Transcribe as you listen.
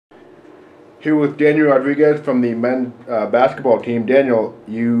Here with Daniel Rodriguez from the men's basketball team. Daniel,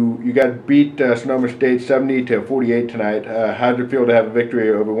 you got beat Sonoma State 70-48 tonight. How did it feel to have a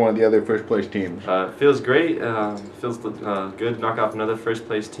victory over one of the other first place teams? Feels great. Feels good to knock off another first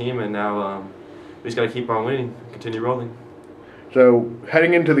place team, and now we just got to keep on winning, continue rolling. So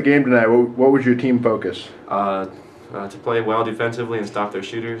heading into the game tonight, what was your team focus? To play well defensively and stop their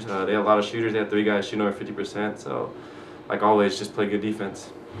shooters. They had a lot of shooters. They had 3 guys shooting over 50%. So, like always, just play good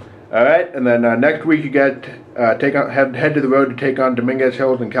defense. All right, and then next week you got head to the road to take on Dominguez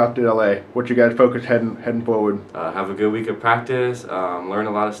Hills and Cal State LA. What's your guys' focus heading forward? Have a good week of practice, learn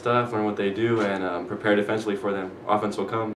a lot of stuff, learn what they do, and prepare defensively for them. Offense will come.